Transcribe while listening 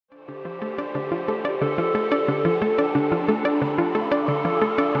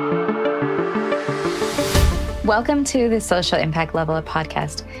Welcome to the Social Impact Level Up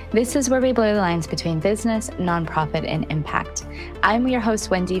podcast. This is where we blur the lines between business, nonprofit, and impact. I'm your host,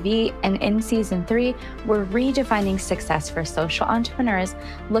 Wendy V, and in season 3, we're redefining success for social entrepreneurs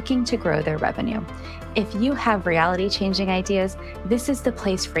looking to grow their revenue. If you have reality-changing ideas, this is the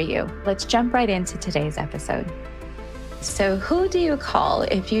place for you. Let's jump right into today's episode. So who do you call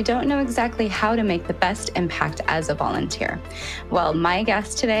if you don't know exactly how to make the best impact as a volunteer? Well, my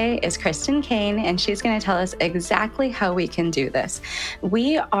guest today is Cristin Caine, and she's going to tell us exactly how we can do this.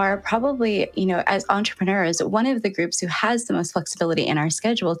 We are probably, as entrepreneurs, one of the groups who has the most flexibility in our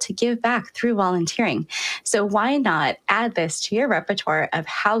schedule to give back through volunteering. So why not add this to your repertoire of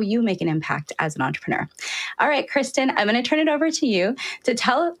how you make an impact as an entrepreneur? All right, Cristin, I'm going to turn it over to you to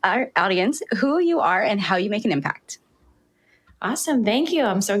tell our audience who you are and how you make an impact. Awesome. Thank you.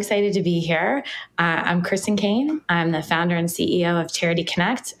 I'm so excited to be here. I'm Cristin Caine. I'm the founder and CEO of Charity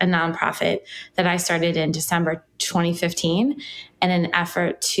Connect, a nonprofit that I started in December 2015 in an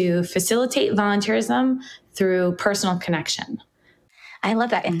effort to facilitate volunteerism through personal connection. I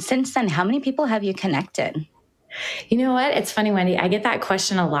love that. And since then, how many people have you connected? You know what? It's funny, Wendy. I get that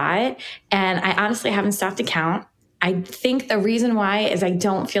question a lot, and I honestly haven't stopped to count. I think the reason why is I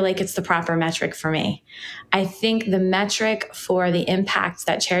don't feel like it's the proper metric for me. I think the metric for the impact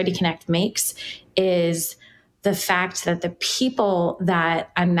that Charity Connect makes is the fact that the people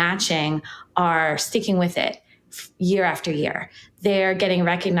that I'm matching are sticking with it year after year. They're getting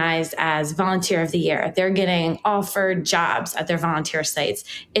recognized as Volunteer of the Year. They're getting offered jobs at their volunteer sites.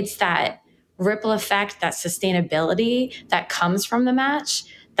 It's that ripple effect, that sustainability that comes from the match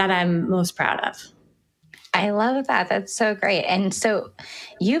that I'm most proud of. I love that. That's so great. And so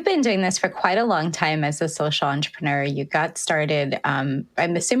you've been doing this for quite a long time as a social entrepreneur. You got started, I'm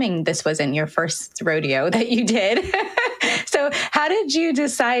assuming this wasn't your first rodeo that you did. So how did you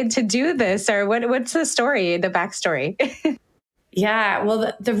decide to do this? Or what's the story, the backstory? Yeah,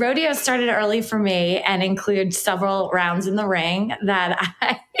 well, the rodeo started early for me and includes several rounds in the ring that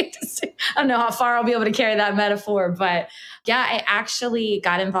I don't know how far I'll be able to carry that metaphor, but yeah, I actually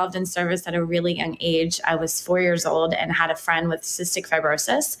got involved in service at a really young age. I was 4 years old and had a friend with cystic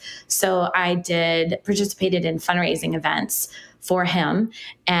fibrosis. So I participated in fundraising events for him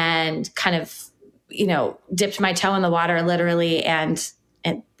and kind of, dipped my toe in the water literally and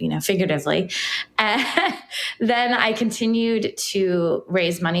figuratively. And then I continued to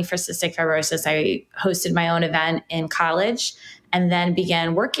raise money for cystic fibrosis. I hosted my own event in college and then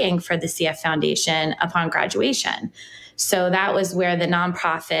began working for the CF Foundation upon graduation. So that was where the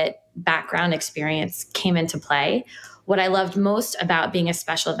nonprofit background experience came into play. What I loved most about being a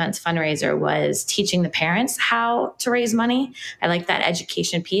special events fundraiser was teaching the parents how to raise money. I like that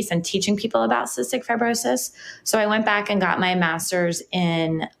education piece and teaching people about cystic fibrosis. So I went back and got my master's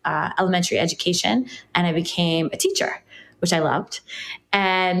in elementary education, and I became a teacher, which I loved.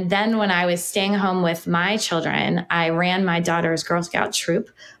 And then when I was staying home with my children, I ran my daughter's Girl Scout troop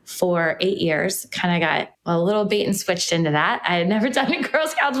for 8 years. Kind of got a little bait and switched into that. I had never done Girl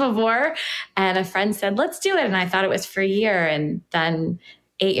Scouts before. And a friend said, let's do it. And I thought it was for a year. And then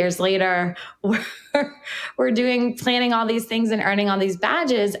 8 years later, we're planning all these things and earning all these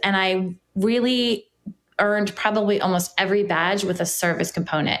badges. And I really earned probably almost every badge with a service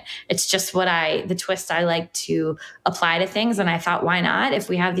component. It's just the twist I like to apply to things. And I thought, why not? If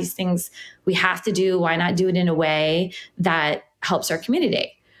we have these things we have to do, why not do it in a way that helps our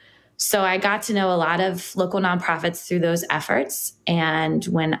community? So I got to know a lot of local nonprofits through those efforts. And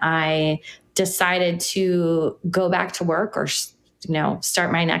when I decided to go back to work or,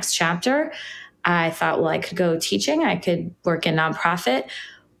 start my next chapter, I thought, well, I could go teaching, I could work in nonprofit.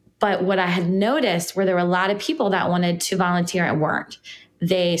 But what I had noticed were there were a lot of people that wanted to volunteer and weren't.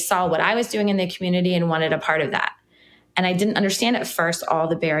 They saw what I was doing in the community and wanted a part of that. And I didn't understand at first all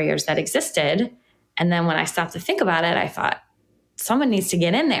the barriers that existed. And then when I stopped to think about it, I thought, someone needs to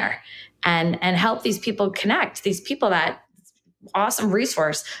get in there and help these people connect, these people, that awesome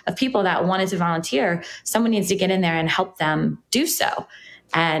resource of people that wanted to volunteer. Someone needs to get in there and help them do so.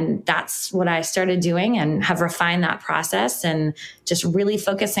 And that's what I started doing and have refined that process and just really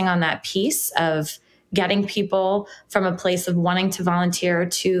focusing on that piece of getting people from a place of wanting to volunteer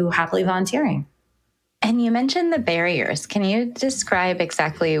to happily volunteering. And you mentioned the barriers. Can you describe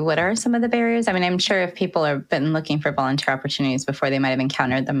exactly what are some of the barriers? I mean, I'm sure if people have been looking for volunteer opportunities before, they might have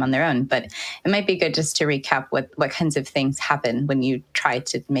encountered them on their own, but it might be good just to recap what kinds of things happen when you try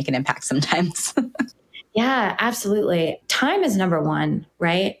to make an impact sometimes. Yeah, absolutely. time is number one,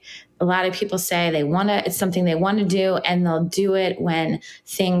 right? A lot of people say it's something they want to do, and they'll do it when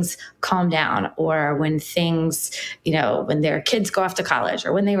things calm down, or when things, when their kids go off to college,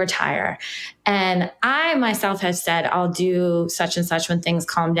 or when they retire. And I myself have said, I'll do such and such when things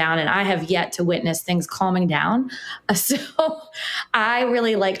calm down. And I have yet to witness things calming down. So I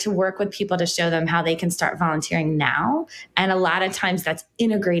really like to work with people to show them how they can start volunteering now. And a lot of times that's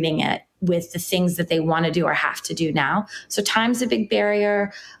integrating it with the things that they want to do or have to do now. So time's a big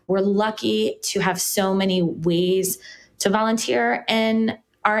barrier. We're lucky to have so many ways to volunteer in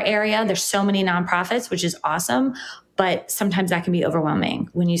our area. There's so many nonprofits, which is awesome, but sometimes that can be overwhelming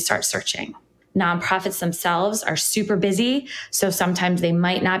when you start searching. Nonprofits themselves are super busy, so sometimes they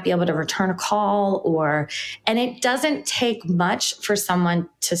might not be able to return a call, and it doesn't take much for someone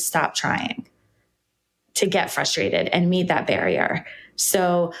to stop trying, to get frustrated and meet that barrier.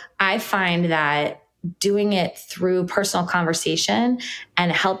 So I find that doing it through personal conversation and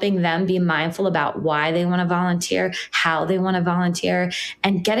helping them be mindful about why they want to volunteer, how they want to volunteer,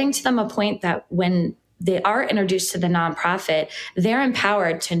 and getting to them a point that when they are introduced to the nonprofit, they're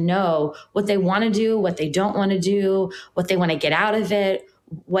empowered to know what they want to do, what they don't want to do, what they want to get out of it,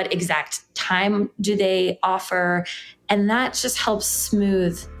 what exact time do they offer. And that just helps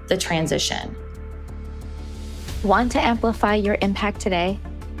smooth the transition. Want to amplify your impact today?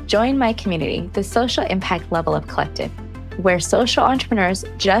 Join my community, the Social Impact Level Up Collective, where social entrepreneurs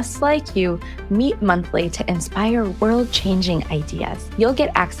just like you meet monthly to inspire world-changing ideas. You'll get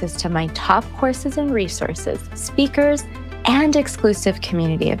access to my top courses and resources, speakers, and exclusive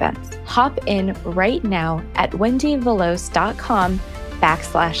community events. Hop in right now at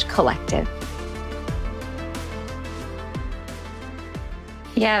wendyvelos.com/collective.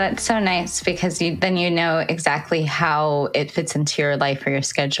 Yeah, that's so nice, because then you know exactly how it fits into your life or your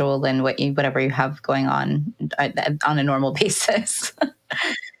schedule and whatever you have going on a normal basis.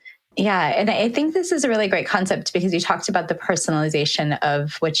 Yeah, and I think this is a really great concept, because you talked about the personalization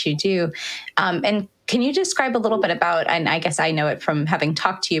of what you do. And can you describe a little bit about, and I guess I know it from having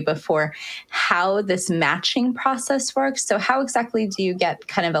talked to you before, how this matching process works? So how exactly do you get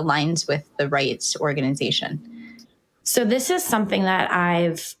kind of aligned with the right organization? So this is something that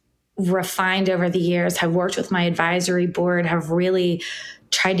I've refined over the years, have worked with my advisory board, have really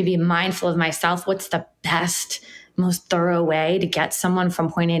tried to be mindful of myself. What's the best, most thorough way to get someone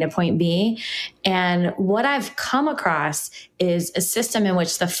from point A to point B? And what I've come across is a system in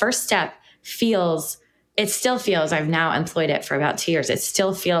which the first step still feels, I've now employed it for about 2 years, it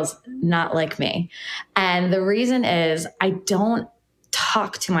still feels not like me. And the reason is I don't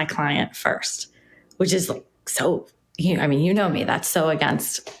talk to my client first, which is so... you know me, that's so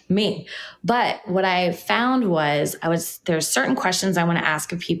against me. But what I found was there's certain questions I want to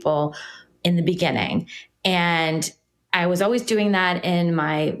ask of people in the beginning. And I was always doing that in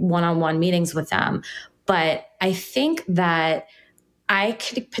my one-on-one meetings with them. But I think that I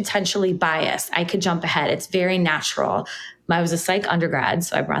could potentially bias. I could jump ahead. It's very natural. I was a psych undergrad,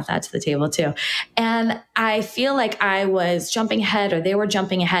 so I brought that to the table too. And I feel like I was jumping ahead, or they were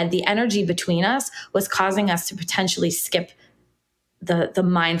jumping ahead. The energy between us was causing us to potentially skip the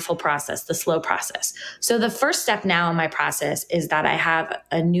mindful process, the slow process. So the first step now in my process is that I have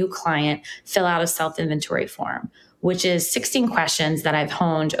a new client fill out a self-inventory form, which is 16 questions that I've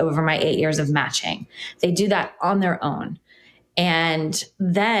honed over my 8 years of matching. They do that on their own. And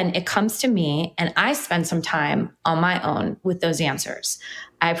then it comes to me, and I spend some time on my own with those answers.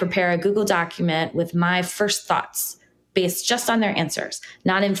 I prepare a Google document with my first thoughts based just on their answers,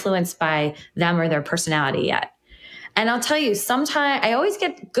 not influenced by them or their personality yet. And I'll tell you, sometimes I always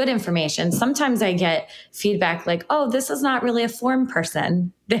get good information. Sometimes I get feedback like, oh, this is not really a form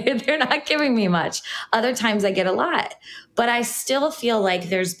person. They're not giving me much. Other times I get a lot. But I still feel like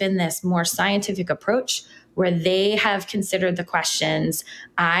there's been this more scientific approach where they have considered the questions.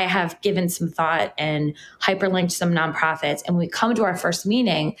 I have given some thought and hyperlinked some nonprofits. And when we come to our first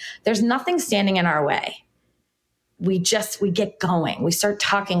meeting, there's nothing standing in our way. We get going. We start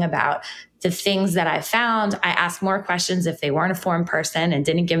talking about the things that I found. I ask more questions if they weren't a form person and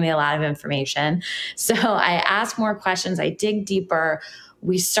didn't give me a lot of information. So I ask more questions. I dig deeper.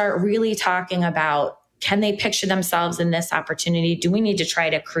 We start really talking about, can they picture themselves in this opportunity? Do we need to try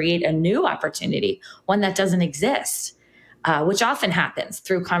to create a new opportunity, one that doesn't exist, which often happens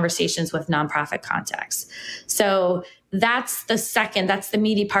through conversations with nonprofit contacts. So that's the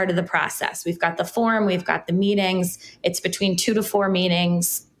meaty part of the process. We've got the form, we've got the meetings. It's between 2 to 4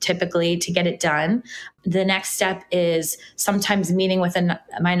 meetings typically to get it done. The next step is sometimes meeting with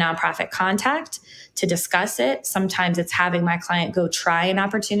my nonprofit contact to discuss it. Sometimes it's having my client go try an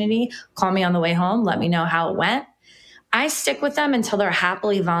opportunity, call me on the way home, let me know how it went. I stick with them until they're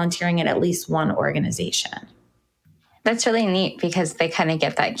happily volunteering at least one organization. That's really neat because they kind of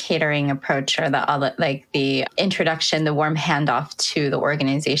get that catering approach or the introduction, the warm handoff to the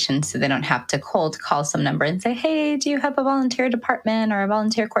organization, so they don't have to cold call some number and say, "Hey, do you have a volunteer department or a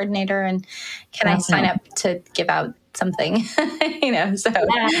volunteer coordinator? And can I sign up to give out something?"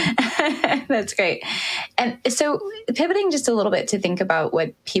 That's great. And so pivoting just a little bit to think about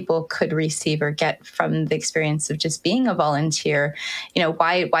what people could receive or get from the experience of just being a volunteer,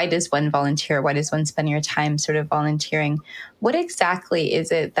 why does one volunteer? Why does one spend your time sort of volunteering? What exactly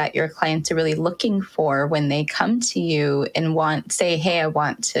is it that your clients are really looking for when they come to you and say, "Hey, I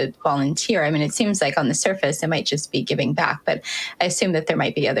want to volunteer"? I mean, it seems like on the surface, it might just be giving back, but I assume that there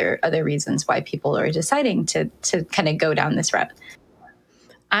might be other reasons why people are deciding to kind of go down this route.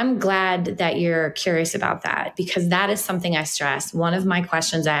 I'm glad that you're curious about that, because that is something I stress. One of my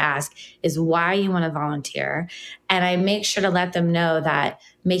questions I ask is why you want to volunteer. And I make sure to let them know that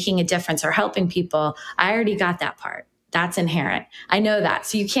making a difference or helping people, I already got that part. That's inherent. I know that.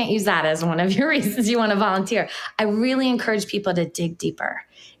 So you can't use that as one of your reasons you want to volunteer. I really encourage people to dig deeper.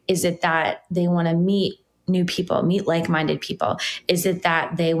 Is it that they want to meet new people, meet like-minded people? Is it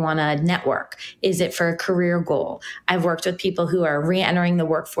that they want to network? Is it for a career goal? I've worked with people who are re-entering the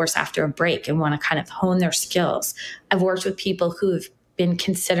workforce after a break and want to kind of hone their skills. I've worked with people who've been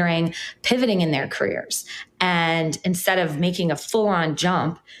considering pivoting in their careers, and instead of making a full-on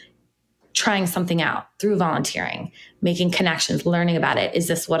jump, trying something out through volunteering, making connections, learning about it. Is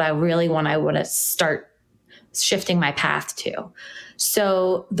this what I really want? I want to start shifting my path to.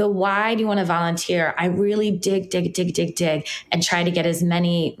 So the why do you want to volunteer? I really dig and try to get as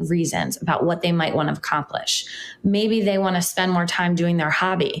many reasons about what they might want to accomplish. Maybe they want to spend more time doing their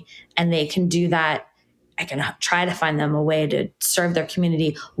hobby, and they can do that. I can try to find them a way to serve their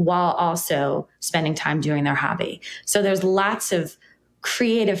community while also spending time doing their hobby. So there's lots of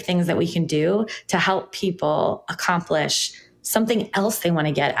creative things that we can do to help people accomplish something else they want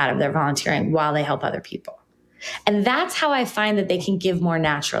to get out of their volunteering while they help other people. And that's how I find that they can give more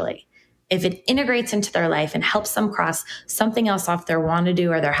naturally. If it integrates into their life and helps them cross something else off their want to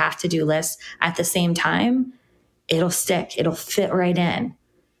do or their have to do list at the same time, it'll stick. It'll fit right in.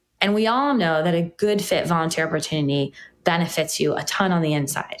 And we all know that a good fit volunteer opportunity benefits you a ton on the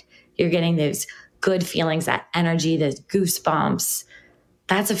inside. You're getting those good feelings, that energy, those goosebumps.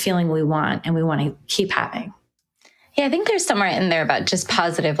 That's a feeling we want and we want to keep having. Yeah, I think there's somewhere in there about just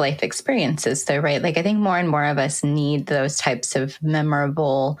positive life experiences though, right? Like I think more and more of us need those types of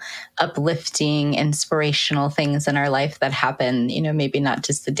memorable, uplifting, inspirational things in our life that happen, maybe not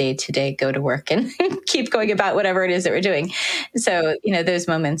just the day-to-day go to work and keep going about whatever it is that we're doing. So, those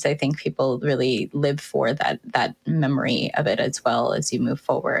moments, I think people really live for that memory of it as well as you move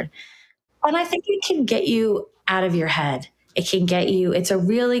forward. And I think it can get you out of your head. It can get you, it's a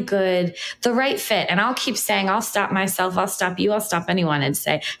really good, the right fit. And I'll keep saying, I'll stop myself, I'll stop you, I'll stop anyone and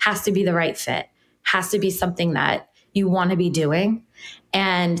say, has to be the right fit, has to be something that you want to be doing.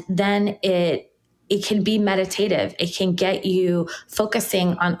 And then it can be meditative. It can get you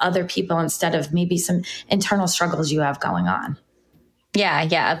focusing on other people instead of maybe some internal struggles you have going on. Yeah,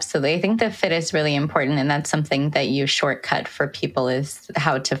 absolutely. I think the fit is really important. And that's something that you shortcut for people is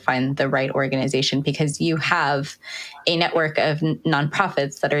how to find the right organization, because you have a network of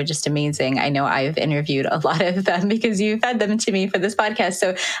nonprofits that are just amazing. I know I've interviewed a lot of them because you fed them to me for this podcast.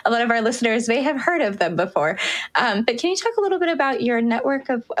 So a lot of our listeners may have heard of them before. But can you talk a little bit about your network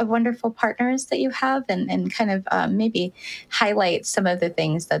of wonderful partners that you have and kind of maybe highlight some of the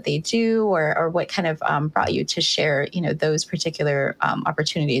things that they do or what kind of brought you to share, those particular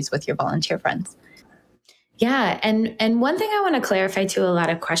opportunities with your volunteer friends? Yeah. And one thing I want to clarify too, a lot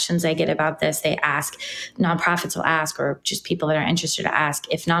of questions I get about this, nonprofits will ask, or just people that are interested to ask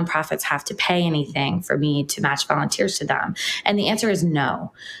if nonprofits have to pay anything for me to match volunteers to them. And the answer is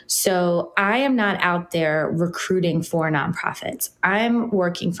no. So I am not out there recruiting for nonprofits. I'm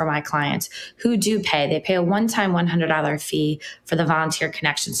working for my clients who do pay. They pay a one-time $100 fee for the volunteer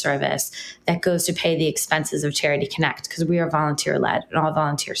connection service that goes to pay the expenses of Charity Connect, because we are volunteer-led and all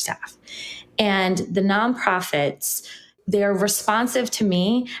volunteer staff. And the nonprofits, they're responsive to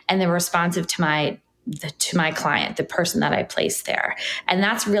me and they're responsive to my client, the person that I place there. And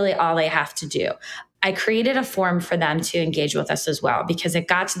that's really all they have to do. I created a form for them to engage with us as well, because it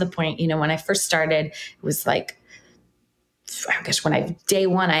got to the point, when I first started, it was like I guess day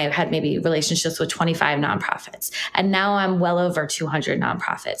one, I had maybe relationships with 25 nonprofits, and now I'm well over 200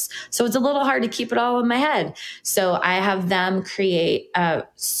 nonprofits. So it's a little hard to keep it all in my head. So I have them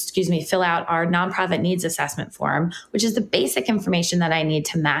fill out our nonprofit needs assessment form, which is the basic information that I need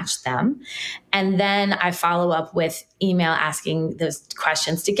to match them. And then I follow up with email asking those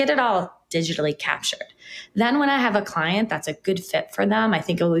questions to get it all digitally captured. Then when I have a client that's a good fit for them, I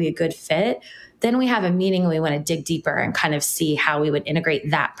think it will be a good fit. Then we have a meeting and we want to dig deeper and kind of see how we would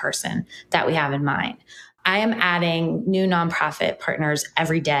integrate that person that we have in mind. I am adding new nonprofit partners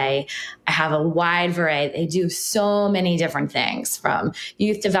every day. I have a wide variety. They do so many different things, from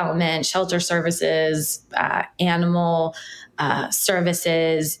youth development, shelter services, animal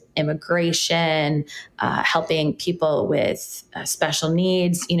services, immigration, helping people with special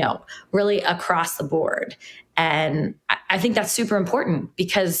needs, really across the board. And I think that's super important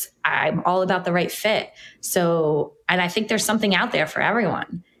because I'm all about the right fit. So, and I think there's something out there for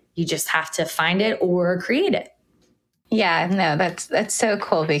everyone. You just have to find it or create it. Yeah, no, that's so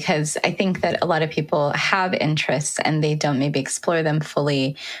cool, because I think that a lot of people have interests and they don't maybe explore them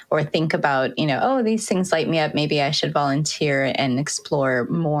fully or think about, oh, these things light me up. Maybe I should volunteer and explore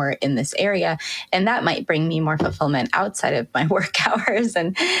more in this area. And that might bring me more fulfillment outside of my work hours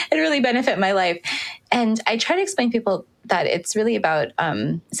and really benefit my life. And I try to explain to people that it's really about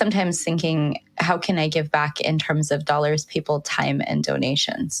sometimes thinking, how can I give back in terms of dollars, people, time, and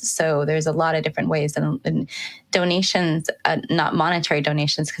donations? So there's a lot of different ways. And donations, not monetary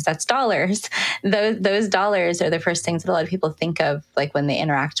donations, because that's dollars. Those dollars are the first things that a lot of people think of, like when they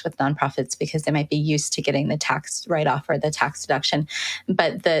interact with nonprofits, because they might be used to getting the tax write-off or the tax deduction.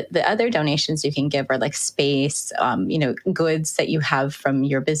 But the other donations you can give are like space, goods that you have from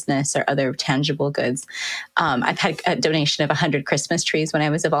your business or other tangible goods. I've had a donation of 100 Christmas trees when I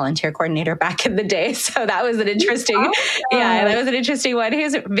was a volunteer coordinator back in the day. So that was an interesting, that was an interesting one. He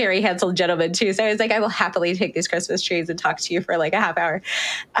was a very handsome gentleman too. So I was like, I will happily take these Christmas trees and talk to you for like a half hour.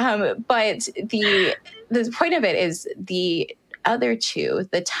 But the point of it is the other two,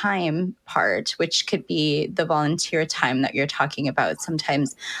 the time part, which could be the volunteer time that you're talking about,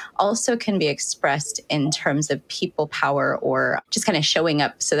 sometimes also can be expressed in terms of people power or just kind of showing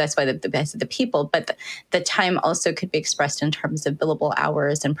up. So that's why the best of the people, but the time also could be expressed in terms of billable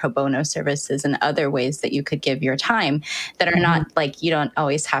hours and pro bono services and other ways that you could give your time that are not like, you don't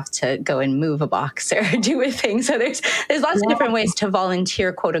always have to go and move a box or do a thing. So there's lots of different ways to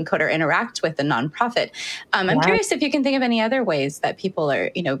volunteer, quote unquote, or interact with a nonprofit. I'm curious if you can think of any other ways that people are,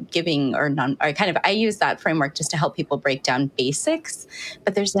 giving or I use that framework just to help people break down basics,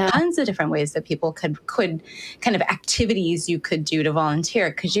 but there's tons of different ways that people could kind of activities you could do to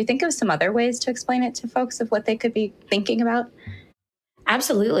volunteer. Could you think of some other ways to explain it to folks of what they could be thinking about?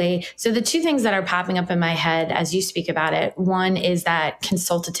 Absolutely. So the two things that are popping up in my head as you speak about it, one is that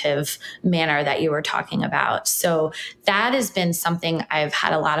consultative manner that you were talking about. So that has been something I've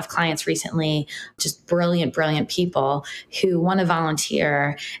had a lot of clients recently, just brilliant, brilliant people who want to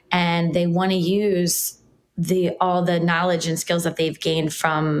volunteer and they want to use all the knowledge and skills that they've gained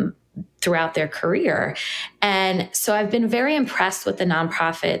from throughout their career. And so I've been very impressed with the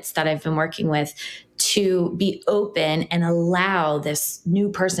nonprofits that I've been working with to be open and allow this new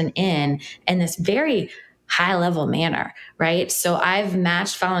person in this very high level manner, right? So I've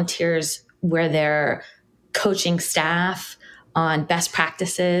matched volunteers where they're coaching staff on best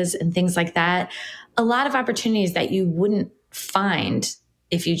practices and things like that. A lot of opportunities that you wouldn't find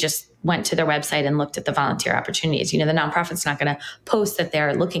if you just went to their website and looked at the volunteer opportunities. The nonprofit's not going to post that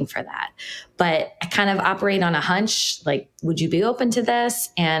they're looking for that. But I kind of operate on a hunch, like, would you be open to this?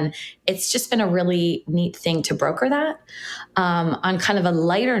 And it's just been a really neat thing to broker that. On kind of a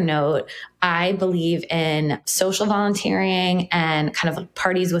lighter note, I believe in social volunteering and kind of like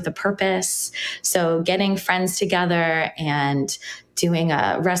parties with a purpose. So getting friends together and doing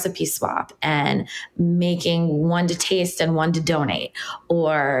a recipe swap and making one to taste and one to donate,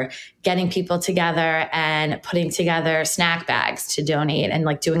 or getting people together and putting together snack bags to donate and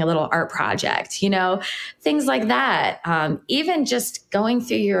like doing a little art project, things like that. Even just going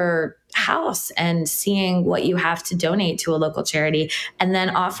through your house and seeing what you have to donate to a local charity and then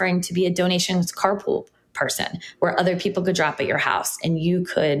offering to be a donations carpool person where other people could drop at your house and you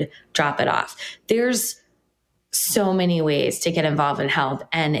could drop it off. There's so many ways to get involved and help,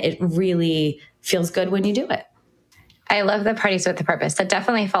 and it really feels good when you do it. I love the parties with the purpose. That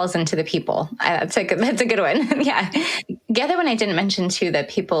definitely falls into the people. That's a good one. Yeah. The other one I didn't mention too that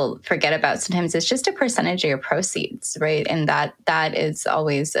people forget about sometimes is just a percentage of your proceeds, right? And that is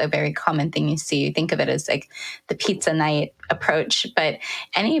always a very common thing you see. You think of it as like the pizza night approach, but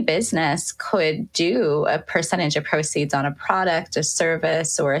any business could do a percentage of proceeds on a product, a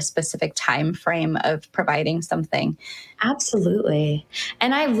service, or a specific time frame of providing something. Absolutely.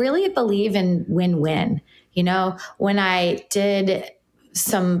 And I really believe in win-win. When I did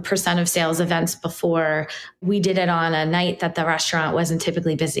some percent of sales events before, we did it on a night that the restaurant wasn't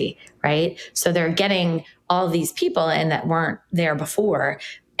typically busy, right? So they're getting all these people in that weren't there before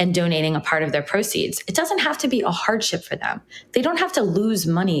and donating a part of their proceeds. It doesn't have to be a hardship for them. They don't have to lose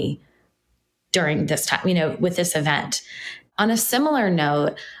money during this time, with this event. On a similar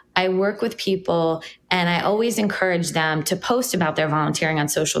note, I work with people and I always encourage them to post about their volunteering on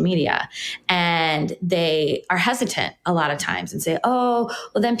social media. And they are hesitant a lot of times and say, oh,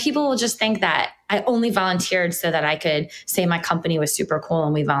 well, then people will just think that I only volunteered so that I could say my company was super cool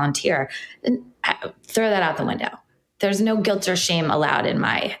and we volunteer. And throw that out the window. There's no guilt or shame allowed in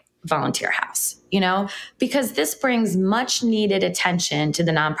my volunteer house, because this brings much needed attention to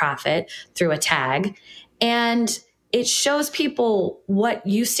the nonprofit through a tag. And it shows people what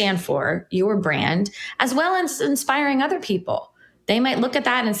you stand for, your brand, as well as inspiring other people. They might look at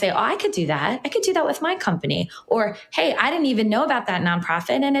that and say, oh, I could do that. I could do that with my company. Or, hey, I didn't even know about that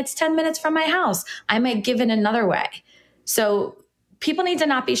nonprofit and it's 10 minutes from my house. I might give it another way. So people need to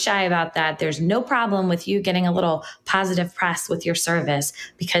not be shy about that. There's no problem with you getting a little positive press with your service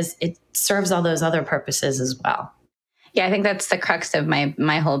because it serves all those other purposes as well. Yeah, I think that's the crux of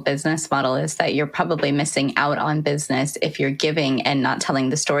my whole business model is that you're probably missing out on business if you're giving and not telling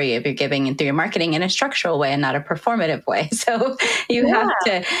the story of your giving and through your marketing in a structural way and not a performative way. So you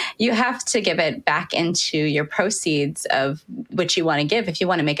have to give it back into your proceeds of which you want to give if you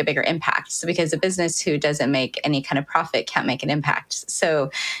want to make a bigger impact. So because a business who doesn't make any kind of profit can't make an impact.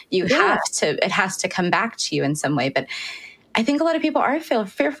 So it has to come back to you in some way. But I think a lot of people feel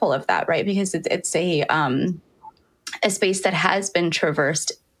fearful of that, right? Because it's a space that has been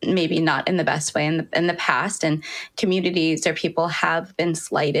traversed, maybe not in the best way in the past, and communities or people have been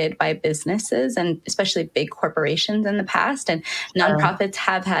slighted by businesses and especially big corporations in the past, and nonprofits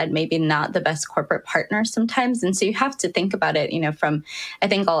have had maybe not the best corporate partners sometimes. And so you have to think about it, from I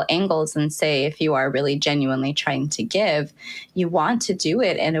think all angles and say, if you are really genuinely trying to give, you want to do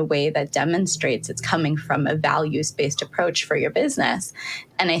it in a way that demonstrates it's coming from a values-based approach for your business.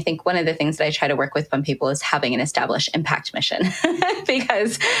 And I think one of the things that I try to work with when people is having an established impact mission,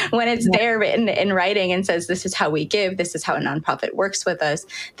 because when it's there written in writing and says, this is how we give, this is how a nonprofit works with us,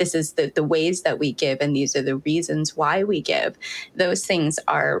 this is the ways that we give, and these are the reasons why we give, those things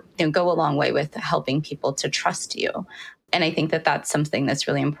are, go a long way with helping people to trust you. And I think that that's something that's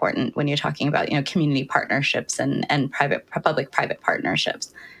really important when you're talking about, community partnerships and public-private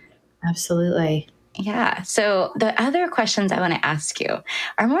partnerships. Absolutely. Yeah. So the other questions I want to ask you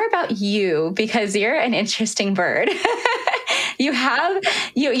are more about you because you're an interesting bird. But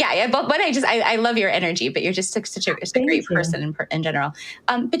I love your energy, but you're just such a great person in general.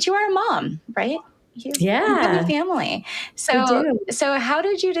 But you are a mom, right? You have a family. So how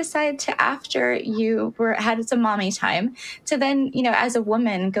did you decide to, after you had some mommy time, to then, as a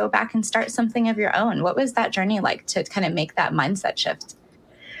woman, go back and start something of your own? What was that journey like to kind of make that mindset shift?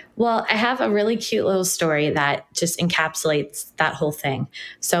 Well, I have a really cute little story that just encapsulates that whole thing.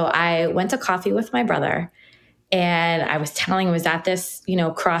 So I went to coffee with my brother and I was telling him I was at this,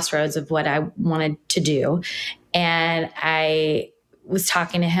 crossroads of what I wanted to do. And I was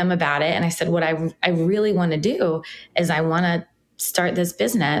talking to him about it. And I said, what I really want to do is I want to start this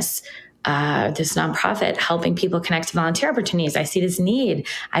business, this nonprofit, helping people connect to volunteer opportunities. I see this need.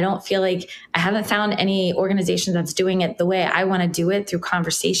 I don't feel like I haven't found any organization that's doing it the way I want to do it, through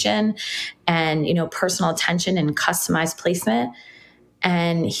conversation and, personal attention and customized placement.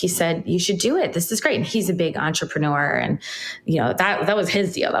 And he said, you should do it. This is great. And he's a big entrepreneur. And, that was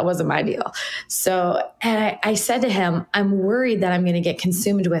his deal. That wasn't my deal. So, and I said to him, I'm worried that I'm going to get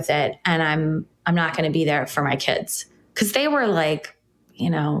consumed with it. And I'm not going to be there for my kids. Cause they were like,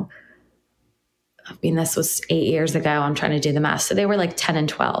 this was 8 years ago. I'm trying to do the math. So they were like 10 and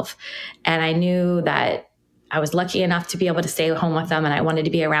 12. And I knew that I was lucky enough to be able to stay home with them, and I wanted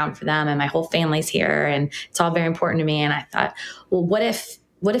to be around for them, and my whole family's here and it's all very important to me. And I thought, well, what if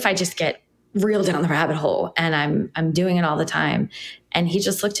I just get real down the rabbit hole and I'm doing it all the time? And he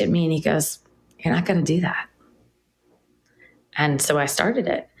just looked at me and he goes, you're not going to do that. And so I started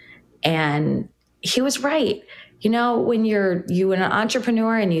it, and he was right. when you're an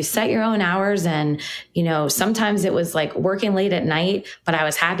entrepreneur and you set your own hours and, sometimes it was like working late at night, but I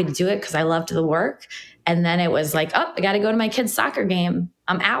was happy to do it because I loved the work. And then it was like, oh, I got to go to my kid's soccer game.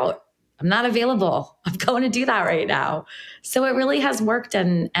 I'm out. I'm not available. I'm going to do that right now. So it really has worked.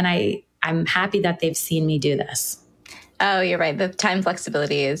 And I'm happy that they've seen me do this. Oh, you're right. The time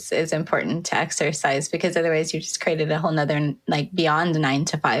flexibility is important to exercise, because otherwise you just created a whole nother, like, beyond 9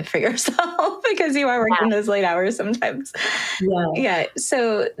 to 5 for yourself because you are working those late hours sometimes. Yeah.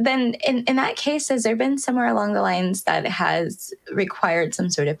 So then in that case, has there been somewhere along the lines that has required some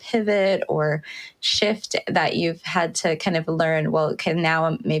sort of pivot or shift that you've had to kind of learn, well, okay,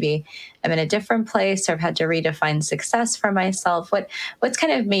 now maybe I'm in a different place, or I've had to redefine success for myself? What's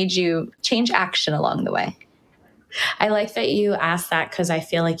kind of made you change action along the way? I like that you asked that, because I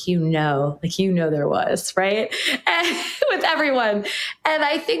feel like there was, right? With everyone. And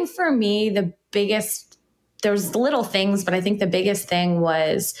I think for me, there's little things, but I think the biggest thing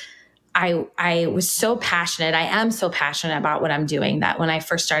was I was so passionate. I am so passionate about what I'm doing that when I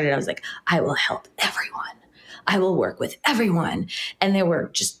first started, I was like, I will help everyone. I will work with everyone. And there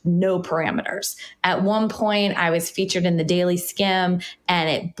were just no parameters. At one point, I was featured in the Daily Skim and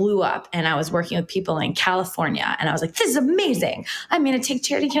it blew up. And I was working with people in California. And I was like, this is amazing. I'm going to take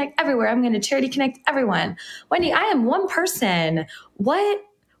Charity Connect everywhere. I'm going to Charity Connect everyone. Wendy, I am one person. What?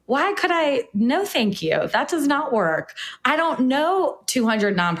 Why could I? No, thank you. That does not work. I don't know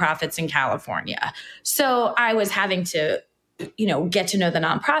 200 nonprofits in California. So I was having to get to know the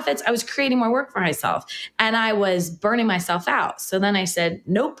nonprofits. I was creating more work for myself and I was burning myself out. So then I said,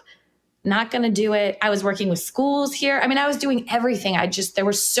 nope, not going to do it. I was working with schools here. I mean, I was doing everything. There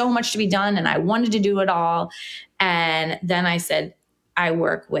was so much to be done and I wanted to do it all. And then I said, I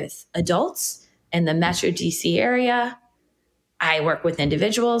work with adults in the Metro DC area. I work with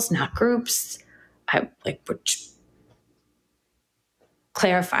individuals, not groups. I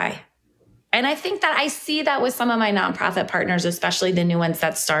clarify. And I think that I see that with some of my nonprofit partners, especially the new ones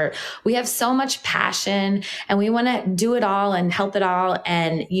that start. We have so much passion and we want to do it all and help it all.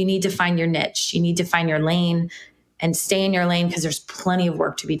 And you need to find your niche. You need to find your lane and stay in your lane, because there's plenty of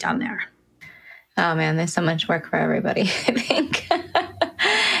work to be done there. Oh man, there's so much work for everybody, I think.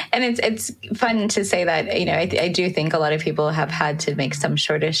 And it's fun to say that, I do think a lot of people have had to make some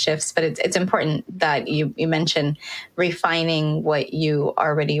sort of shifts, but it's important that you mentioned refining what you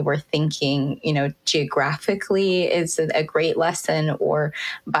already were thinking, geographically is a great lesson, or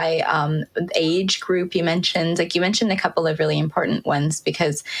by age group. You mentioned a couple of really important ones,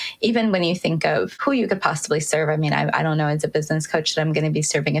 because even when you think of who you could possibly serve, I mean, I don't know as a business coach that I'm going to be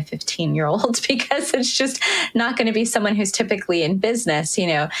serving a 15-year-old because it's just not going to be someone who's typically in business,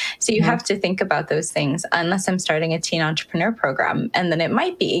 So you have to think about those things, unless I'm starting a teen entrepreneur program, and then it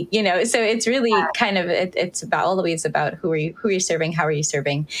might be, so it's really kind of, it's about always about who are you serving, how are you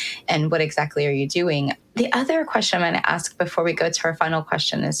serving, and what exactly are you doing. The other question I'm going to ask before we go to our final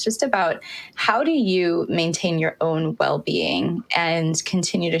question is just about, how do you maintain your own well-being and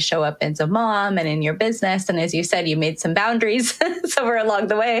continue to show up as a mom and in your business? And as you said, you made some boundaries somewhere along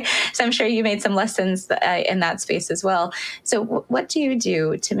the way. So I'm sure you made some lessons in that space as well. So what do you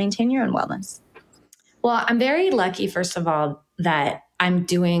do to maintain your own wellness? Well, I'm very lucky, first of all, that I'm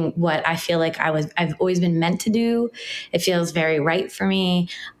doing what I feel like I've always been meant to do. It feels very right for me.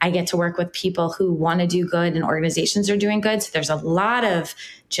 I get to work with people who want to do good and organizations are doing good. So there's a lot of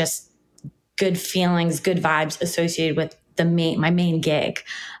just good feelings, good vibes associated with my main gig.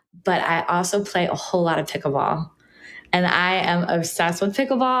 But I also play a whole lot of pickleball. And I am obsessed with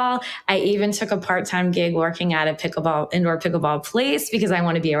pickleball. I even took a part-time gig working at a indoor pickleball place, because I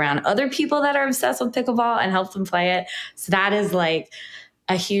want to be around other people that are obsessed with pickleball and help them play it. So that is like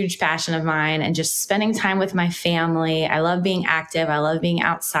a huge passion of mine, and just spending time with my family. I love being active. I love being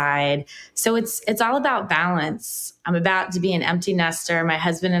outside. So it's all about balance. I'm about to be an empty nester. My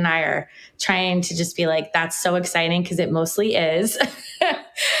husband and I are trying to just be like, that's so exciting, because it mostly is.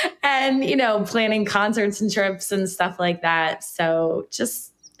 And, planning concerts and trips and stuff like that. So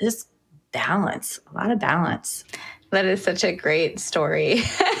just balance, a lot of balance. That is such a great story.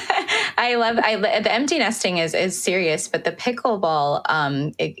 The empty nesting is serious, but the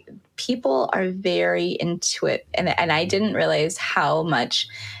pickleball, people are very into it. And I didn't realize how much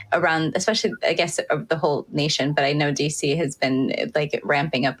around, especially, I guess, the whole nation, but I know DC has been like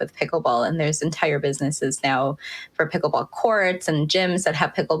ramping up with pickleball, and there's entire businesses now for pickleball courts, and gyms that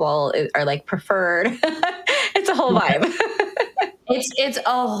have pickleball are like preferred. It's a whole vibe. It's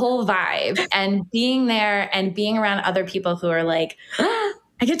a whole vibe, and being there and being around other people who are like,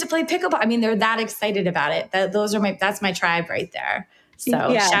 I get to play pickleball. I mean, they're that excited about it. That's my tribe right there.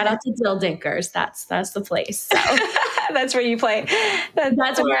 So shout out to Dill Dinkers. That's the place. So that's where you play.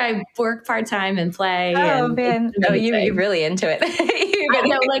 That's where I work part-time and play. Oh, and man. Oh, you're really into it. I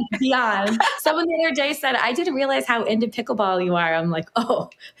know, like beyond. Someone the other day said, I didn't realize how into pickleball you are. I'm like, oh,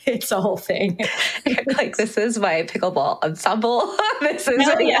 it's a whole thing. Like, this is my pickleball ensemble. This is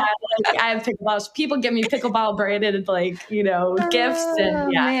like, I have pickleball. People give me pickleball branded, like, gifts.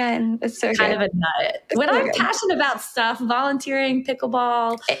 And man, it's so kind good. of a nut. When I'm passionate about stuff, volunteering,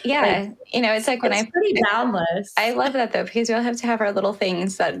 pickleball. It's like when it's pretty boundless. I love that though, because we all have to have our little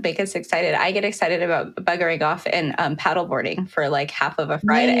things that make us excited. I get excited about buggering off and paddleboarding for like half of a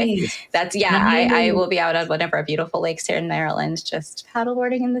Friday. Nice. That's nice. I will be out on one of our beautiful lakes here in Maryland, just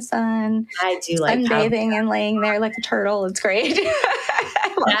paddleboarding in the sun. I do like sunbathing and laying there like a turtle. It's great.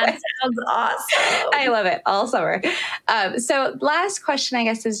 That sounds awesome. I love it all summer. So last question, I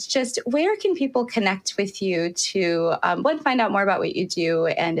guess, is just where can people connect with you to, find out more about what you do,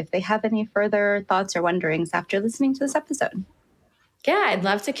 and if they have any further thoughts or wonderings after listening to this episode? Yeah, I'd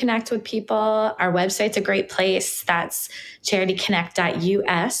love to connect with people. Our website's a great place. That's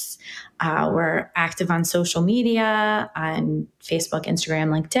charityconnect.us. We're active on social media, on Facebook, Instagram,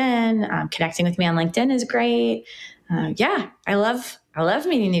 LinkedIn. Connecting with me on LinkedIn is great. I love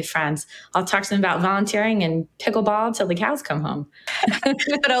meeting new friends. I'll talk to them about volunteering and pickleball till the cows come home.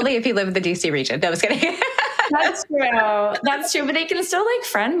 But only if you live in the DC region. No, I was kidding. That's true. That's true. But they can still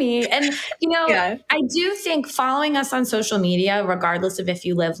friend me. And, I do think following us on social media, regardless of if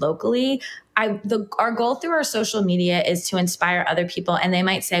you live locally, our goal through our social media is to inspire other people. And they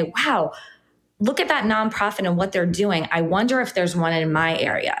might say, wow, look at that nonprofit and what they're doing. I wonder if there's one in my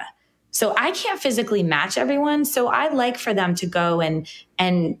area. So I can't physically match everyone. So I like for them to go and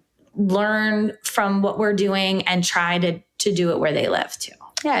learn from what we're doing and try to do it where they live too.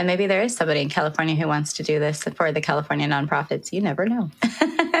 Yeah, and maybe there is somebody in California who wants to do this for the California nonprofits. You never know.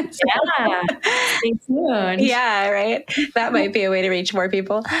 Yeah, stay tuned. Yeah, right. That might be a way to reach more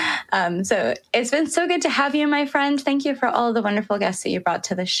people. So it's been so good to have you, my friend. Thank you for all the wonderful guests that you brought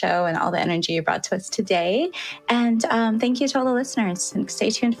to the show and all the energy you brought to us today. And thank you to all the listeners. And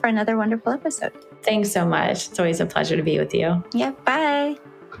stay tuned for another wonderful episode. Thanks so much. It's always a pleasure to be with you. Yeah, bye.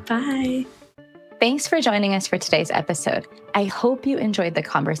 Bye. Thanks for joining us for today's episode. I hope you enjoyed the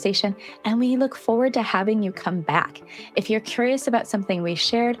conversation, and we look forward to having you come back. If you're curious about something we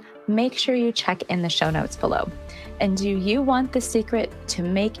shared, make sure you check in the show notes below. And do you want the secret to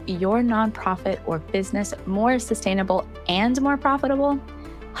make your nonprofit or business more sustainable and more profitable?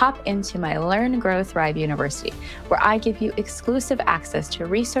 Hop into my Learn, Grow, Thrive University, where I give you exclusive access to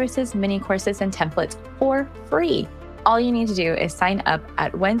resources, mini courses, and templates for free. All you need to do is sign up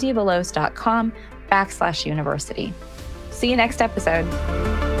at wendybelos.com/university. See you next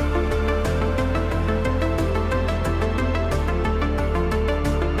episode.